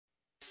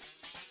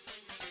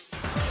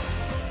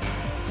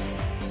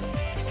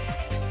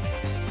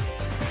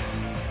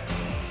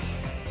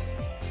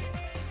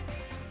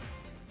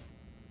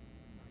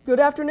Good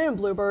afternoon,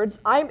 Bluebirds.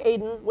 I'm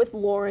Aiden with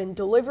Lauren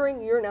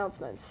delivering your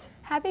announcements.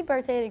 Happy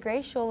birthday to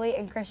Grace Sholey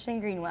and Christian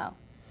Greenwell.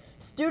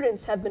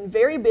 Students have been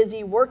very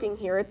busy working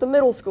here at the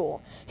middle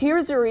school.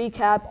 Here's a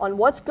recap on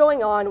what's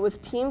going on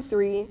with Team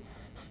 6-3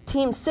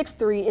 and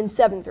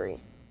 7-3.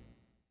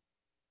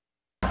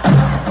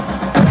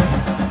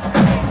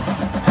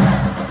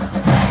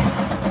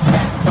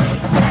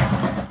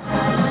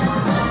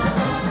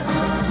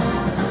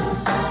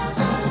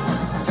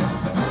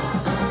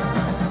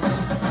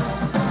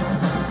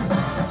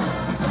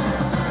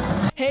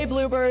 Hey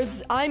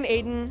Bluebirds, I'm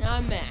Aiden.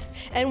 I'm Matt.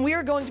 And we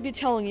are going to be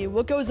telling you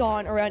what goes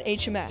on around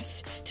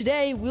HMS.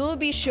 Today, we will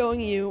be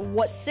showing you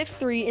what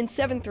 6-3 and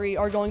 7-3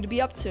 are going to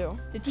be up to.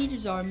 The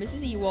teachers are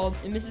Mrs. Ewald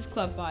and Mrs.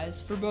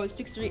 Klepwise for both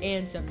 6-3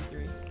 and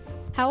 7-3.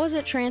 How was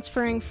it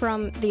transferring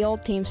from the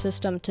old team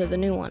system to the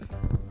new one?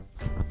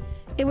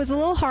 It was a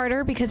little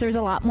harder because there's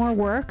a lot more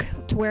work,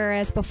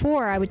 whereas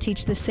before I would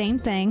teach the same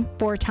thing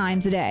 4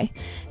 times a day.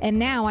 And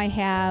now I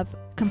have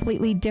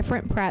completely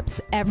different preps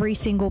every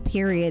single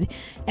period,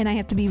 and I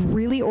have to be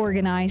really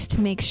organized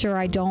to make sure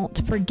I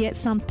don't forget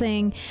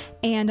something,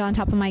 and on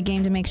top of my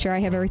game to make sure I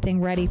have everything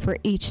ready for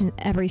each and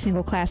every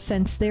single class,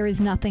 since there is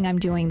nothing I'm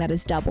doing that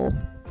is double.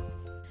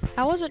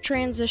 How was it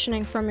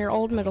transitioning from your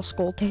old middle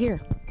school to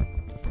here?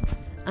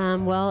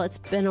 Well, it's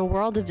been a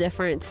world of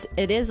difference.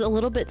 It is a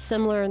little bit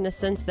similar in the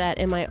sense that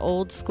in my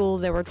old school,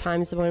 there were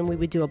times when we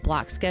would do a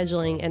block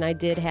scheduling, and I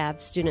did have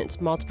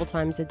students multiple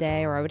times a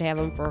day, or I would have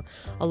them for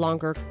a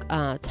longer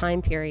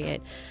time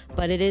period.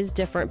 But it is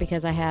different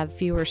because I have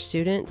fewer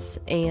students,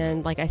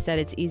 and like I said,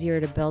 it's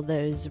easier to build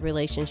those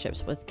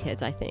relationships with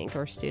kids, I think,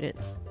 or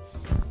students.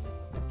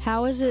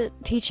 How is it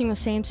teaching the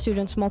same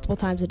students multiple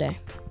times a day?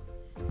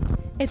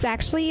 It's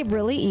actually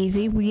really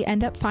easy. We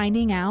end up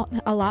finding out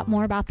a lot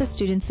more about the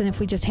students than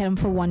if we just had them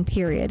for one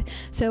period.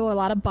 So a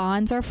lot of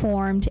bonds are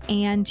formed,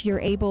 and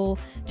you're able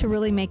to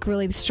really make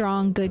really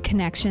strong, good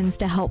connections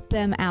to help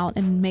them out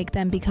and make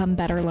them become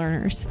better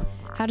learners.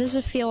 How does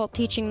it feel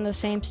teaching the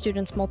same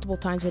students multiple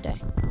times a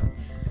day?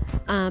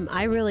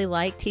 I really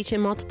like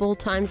teaching multiple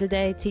times a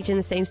day, teaching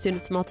the same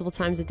students multiple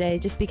times a day,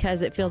 just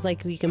because it feels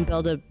like you can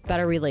build a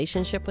better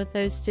relationship with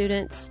those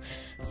students.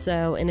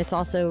 So, and it's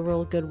also a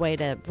real good way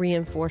to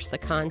reinforce the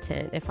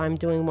content. If I'm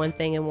doing one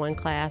thing in one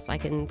class, I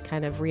can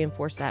kind of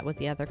reinforce that with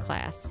the other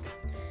class.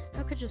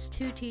 How could just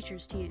 2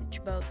 teachers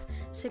teach both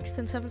 6th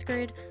and 7th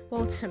grade?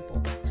 Well, it's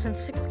simple.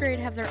 Since 6th grade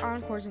have their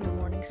encores in the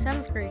morning,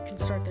 7th grade can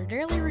start their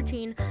daily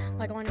routine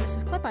by going to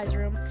Mrs. Klepwise'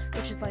 room,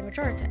 which is language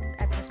art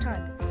at this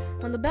time.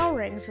 When the bell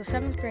rings, the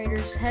 7th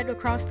graders head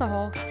across the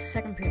hall to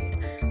 2nd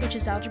period, which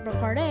is Algebra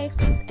Part A,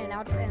 and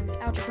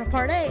Algebra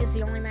Part A is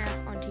the only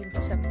math on Team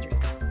 7-3.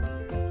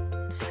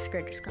 6th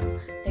graders come.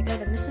 They go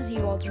to Mrs.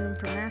 Ewald's room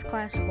for math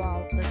class,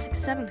 while the 6th,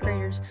 7th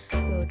graders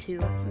go to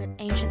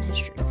ancient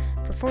history.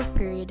 For 4th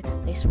period,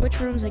 they switch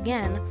rooms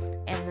again,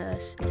 and the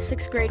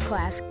 6th grade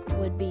class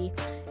would be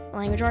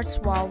language arts,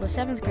 while the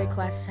 7th grade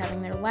class is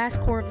having their last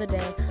core of the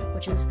day,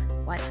 which is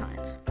life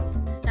science.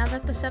 Now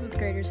that the 7th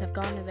graders have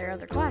gone to their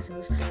other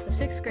classes, the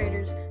 6th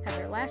graders have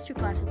their last 2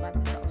 classes by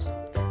themselves.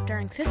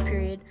 During 5th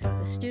period,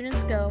 the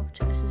students go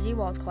to Mrs.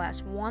 Ewald's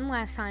class one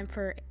last time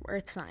for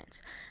earth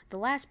science. The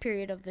last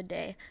period of the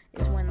day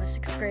is when the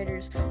 6th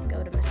graders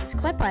go to Mrs.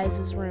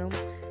 Klepwise' room,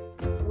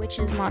 which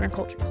is modern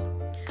cultures.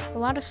 A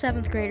lot of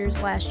 7th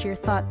graders last year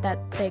thought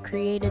that they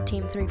created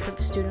Team 3 for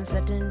the students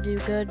that didn't do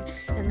good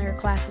in their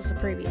classes the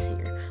previous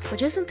year,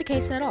 which isn't the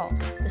case at all.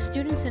 The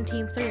students in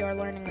Team 3 are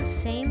learning the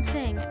same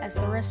thing as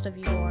the rest of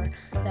you are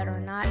that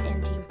are not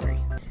in Team 3.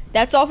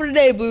 That's all for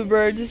today,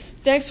 Bluebirds.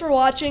 Thanks for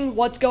watching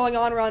What's Going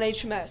On Around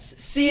HMS.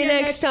 See you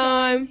next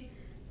time.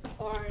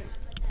 All right,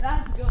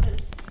 that's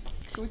good.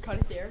 Should we cut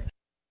it there?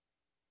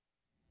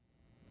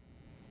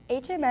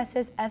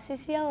 HMS's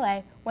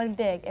FCCLA won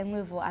big in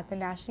Louisville at the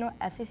National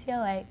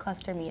FCCLA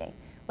Cluster Meeting.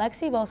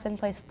 Lexi Wilson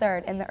placed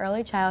 3rd in the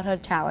Early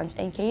Childhood Challenge,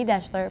 and Katie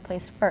Deschler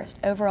placed 1st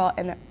overall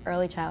in the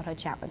Early Childhood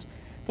Challenge.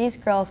 These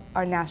girls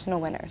are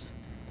national winners.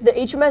 The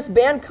HMS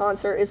Band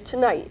Concert is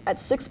tonight at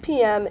 6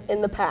 p.m.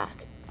 in the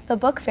PAC. The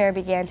book fair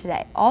began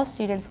today. All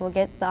students will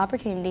get the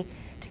opportunity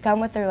to come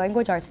with their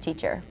language arts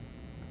teacher.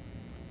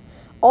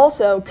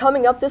 Also,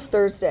 coming up this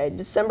Thursday,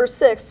 December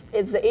 6th,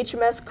 is the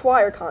HMS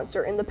Choir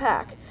Concert in the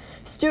PAC.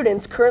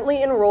 Students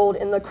currently enrolled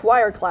in the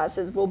choir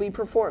classes will be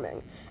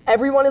performing.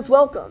 Everyone is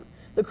welcome.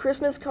 The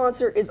Christmas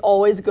concert is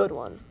always a good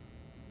one.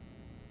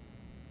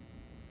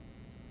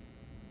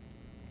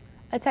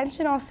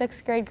 Attention all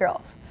 6th grade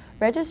girls.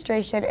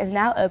 Registration is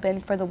now open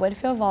for the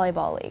Woodfield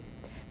Volleyball League.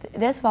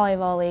 This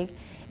volleyball league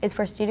is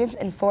for students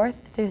in 4th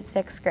through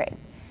 6th grade.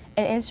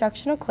 An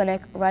instructional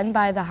clinic run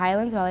by the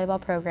Highlands Volleyball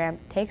Program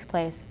takes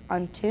place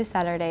on 2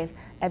 Saturdays,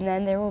 and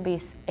then there will be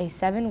a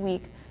 7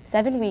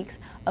 weeks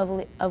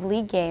of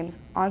league games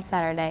on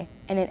Saturday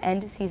and an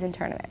end-season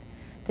tournament.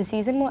 The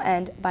season will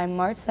end by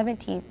March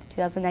 17,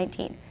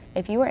 2019.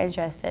 If you are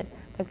interested,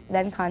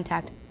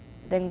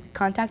 the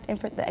contact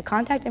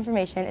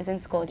information is in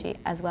Schoology,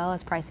 as well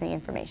as pricing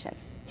information.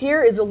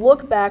 Here is a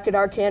look back at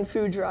our canned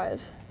food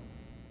drive.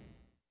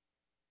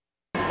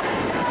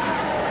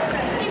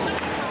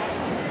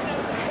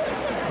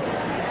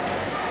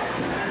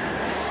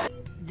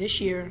 This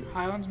year,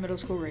 Highlands Middle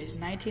School raised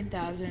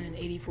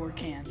 $19,084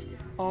 cans,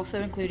 also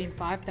including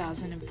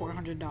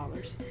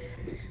 $5,400.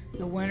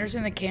 The winners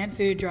in the canned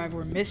food drive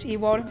were Miss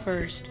Ewald in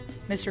first,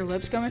 Mr.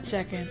 Lipscomb in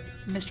second,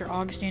 and Mr.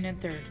 Augustine in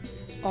third.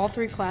 All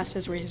three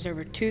classes raised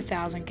over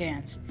 2,000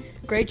 cans.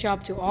 Great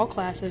job to all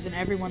classes and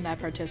everyone that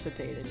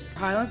participated.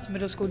 Highlands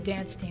Middle School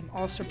dance team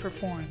also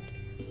performed.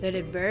 They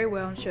did very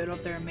well and showed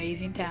off their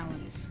amazing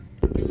talents.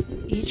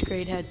 Each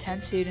grade had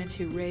 10 students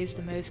who raised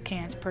the most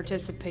cans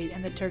participate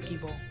in the Turkey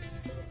Bowl.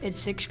 In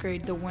 6th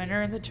grade, the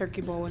winner in the Turkey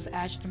Bowl was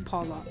Ashton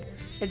Pollock.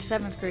 In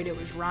 7th grade, it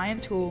was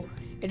Ryan Toole,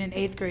 and in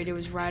 8th grade, it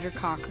was Ryder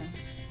Cochran.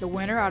 The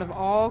winner out of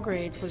all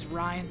grades was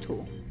Ryan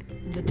Toole.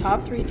 The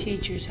top 3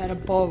 teachers had a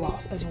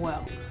bowl-off as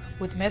well,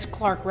 with Miss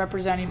Clark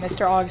representing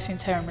Mr.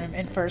 Augustine's homeroom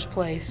in first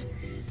place,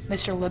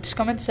 Mr.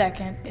 Lipscomb in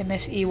second, and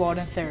Miss Ewald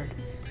in third.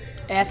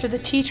 After the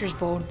teachers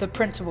bowled, the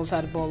principals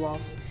had a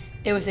bowl-off.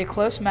 It was a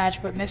close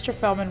match, but Mr.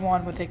 Feldman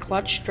won with a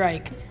clutch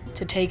strike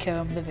to take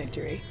home the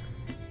victory.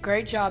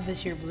 Great job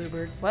this year,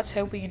 Bluebirds. Let's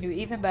hope we can do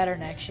even better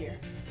next year.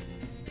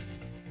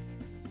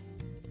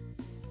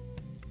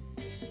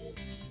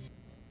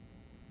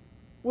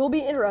 Will be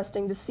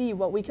interesting to see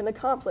what we can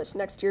accomplish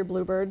next year,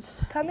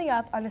 Bluebirds. Coming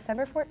up on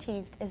December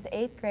 14th is the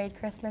 8th grade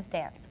Christmas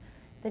dance.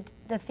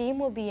 The theme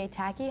will be a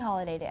tacky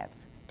holiday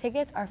dance.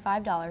 Tickets are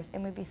 $5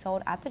 and will be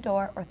sold at the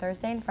door or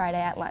Thursday and Friday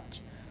at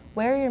lunch.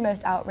 Wear your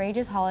most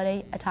outrageous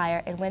holiday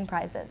attire and win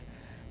prizes.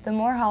 The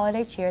more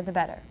holiday cheer, the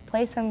better.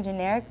 Play some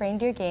generic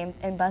reindeer games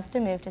and bust a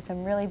move to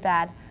some really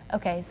bad,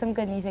 some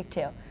good music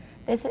too.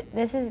 This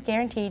is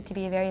guaranteed to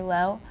be a very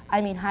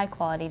high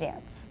quality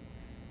dance.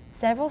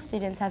 Several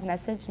students have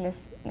messaged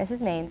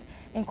Mrs. Maines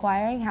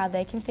inquiring how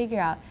they can figure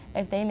out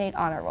if they made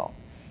honor roll.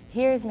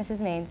 Here is Mrs.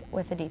 Maines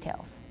with the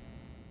details.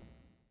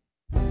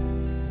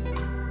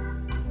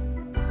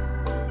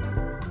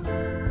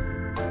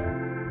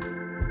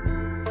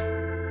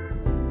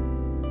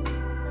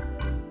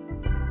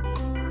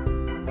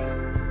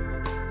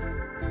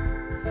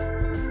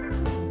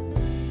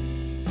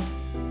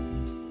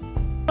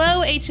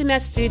 Hello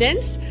HMS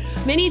students.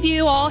 Many of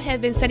you all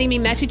have been sending me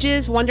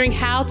messages wondering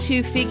how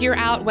to figure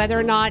out whether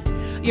or not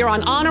you're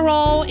on honor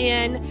roll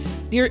and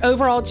your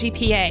overall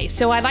GPA.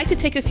 So I'd like to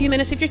take a few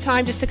minutes of your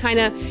time just to kind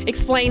of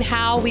explain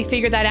how we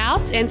figure that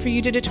out and for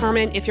you to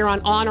determine if you're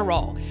on honor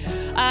roll.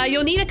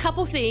 You'll need a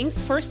couple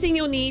things. First thing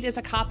you'll need is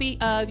a copy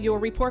of your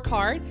report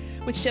card,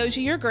 which shows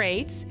you your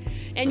grades.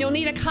 And you'll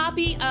need a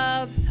copy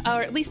of,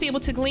 or at least be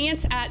able to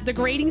glance at the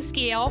grading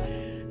scale,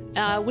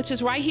 which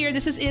is right here.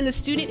 This is in the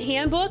student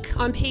handbook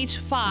on page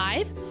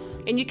 5.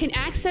 And you can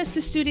access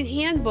the student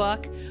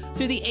handbook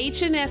through the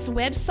HMS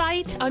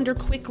website under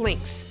quick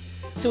links.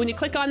 So when you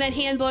click on that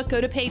handbook, go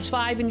to page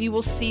 5 and you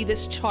will see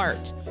this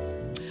chart.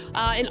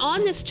 And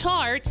on this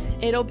chart,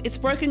 it's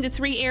broken into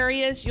 3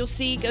 areas. You'll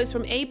see it goes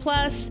from A+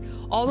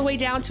 all the way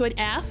down to an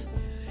F.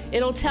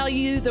 It'll tell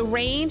you the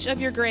range of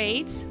your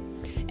grades.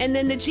 And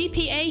then the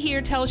GPA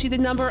here tells you the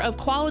number of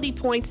quality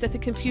points that the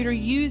computer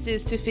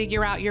uses to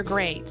figure out your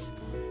grades.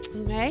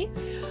 Okay?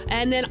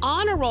 And then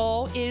honor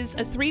roll is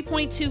a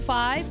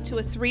 3.25 to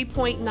a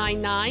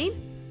 3.99.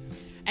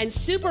 And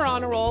super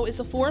honor roll is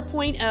a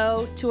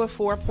 4.0 to a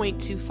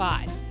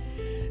 4.25.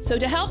 So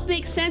to help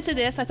make sense of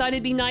this, I thought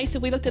it'd be nice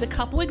if we looked at a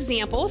couple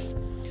examples.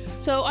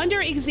 So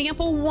under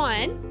example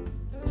 1,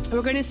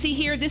 we're going to see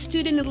here this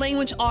student in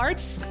language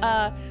arts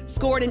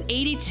scored an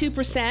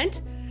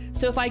 82%.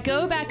 So if I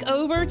go back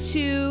over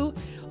to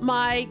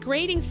my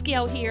grading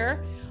scale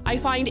here, I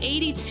find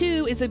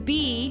 82 is a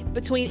B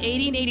between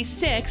 80 and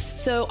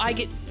 86, so I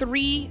get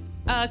 3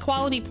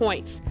 quality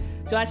points.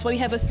 So that's why we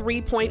have a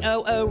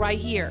 3.00 right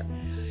here.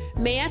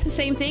 Math, the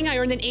same thing. I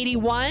earned an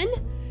 81,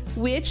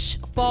 which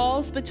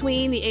falls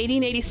between the 80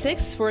 and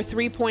 86 for a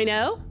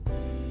 3.0.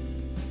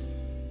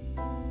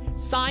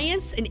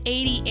 Science, an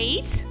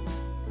 88.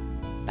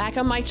 Back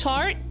on my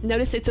chart,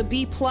 notice it's a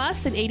B+,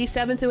 an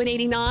 87 through an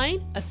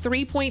 89, a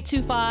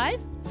 3.25.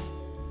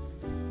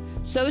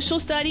 Social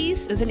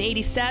studies is an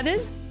 87.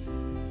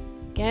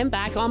 Again,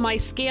 back on my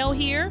scale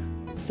here,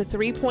 it's a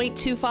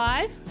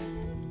 3.25.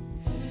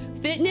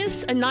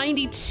 Fitness, a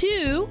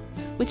 92,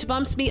 which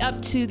bumps me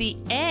up to the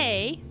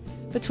A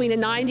between a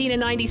 90 and a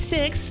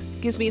 96,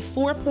 gives me a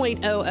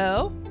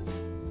 4.00.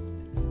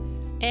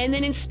 And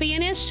then in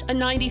Spanish, a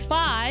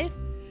 95,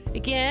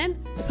 again,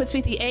 it puts me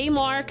at the A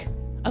mark,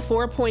 a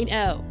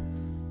 4.0.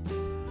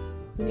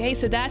 Okay,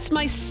 so that's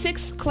my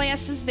 6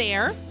 classes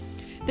there.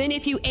 Then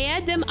if you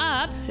add them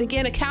up,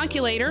 again, a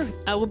calculator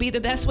will be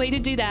the best way to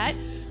do that.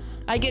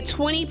 I get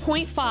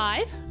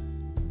 20.5,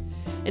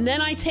 and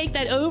then I take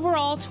that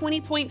overall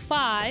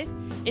 20.5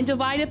 and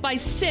divide it by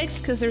 6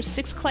 because there's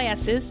 6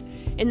 classes,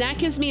 and that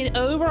gives me an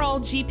overall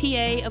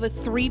GPA of a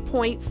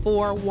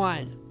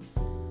 3.41.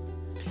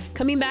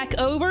 Coming back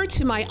over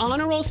to my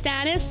honor roll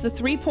status, the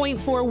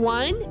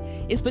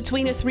 3.41 is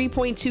between a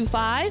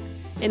 3.25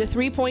 and a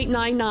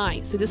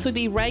 3.99, so this would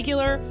be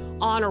regular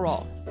honor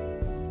roll.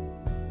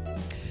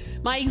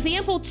 My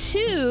example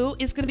 2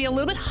 is going to be a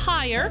little bit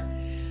higher.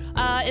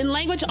 In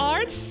language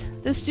arts,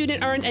 the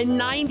student earned a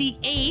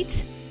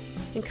 98,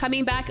 And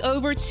coming back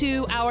over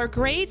to our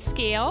grade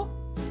scale,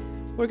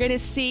 we're going to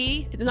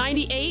see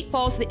 98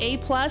 falls to the A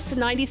plus,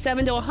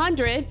 97 to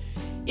 100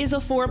 is a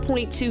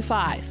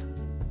 4.25.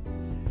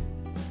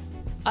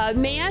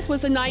 Math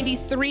was a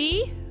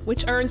 93,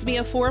 which earns me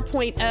a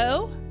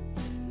 4.0.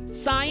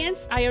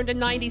 Science, I earned a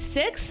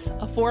 96,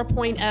 a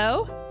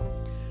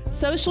 4.0.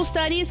 Social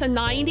studies, a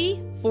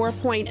 90,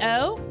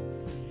 4.0.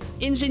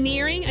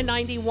 Engineering, a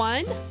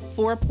 91,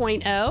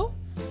 4.0.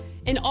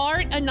 And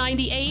art, a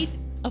 98,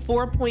 a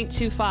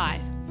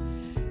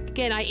 4.25.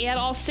 Again, I add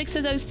all 6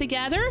 of those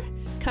together,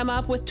 come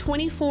up with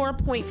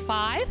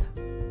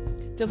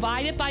 24.5,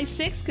 divided by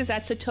 6 because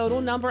that's the total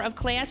number of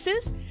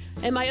classes,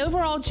 and my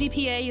overall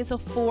GPA is a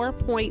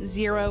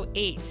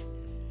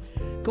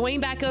 4.08. Going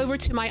back over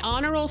to my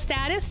honor roll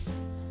status,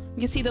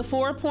 you see the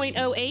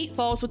 4.08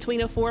 falls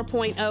between a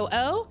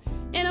 4.00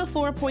 and a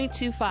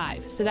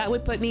 4.25, so that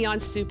would put me on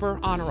super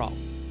honor roll.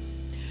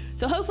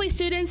 So hopefully,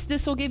 students,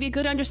 this will give you a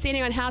good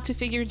understanding on how to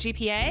figure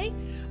GPA.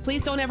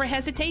 Please don't ever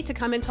hesitate to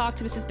come and talk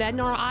to Mrs.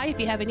 Bednar or I if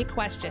you have any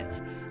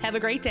questions. Have a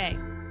great day.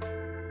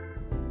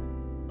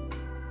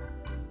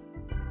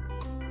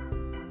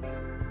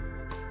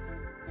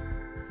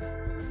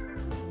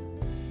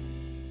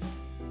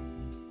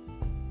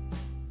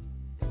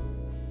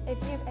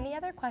 If you have any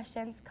other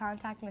questions,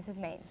 contact Mrs.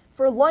 Maines.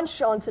 For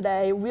lunch on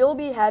today, we'll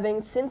be having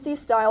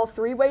Cincy-style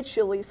 3-way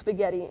chili,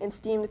 spaghetti, and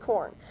steamed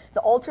corn. The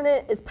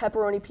alternate is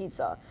pepperoni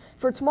pizza.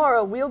 For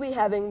tomorrow, we'll be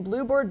having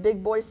Bluebird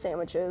Big Boy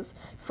sandwiches,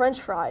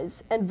 French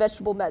fries, and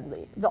vegetable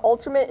medley. The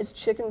alternate is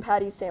chicken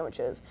patty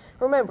sandwiches.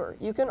 Remember,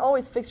 you can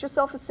always fix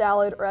yourself a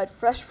salad or add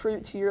fresh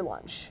fruit to your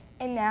lunch.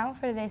 And now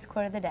for today's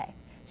quote of the day.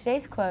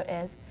 Today's quote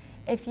is,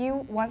 if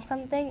you want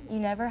something you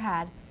never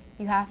had,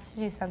 you have to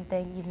do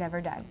something you've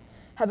never done.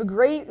 Have a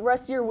great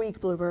rest of your week,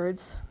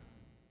 Bluebirds.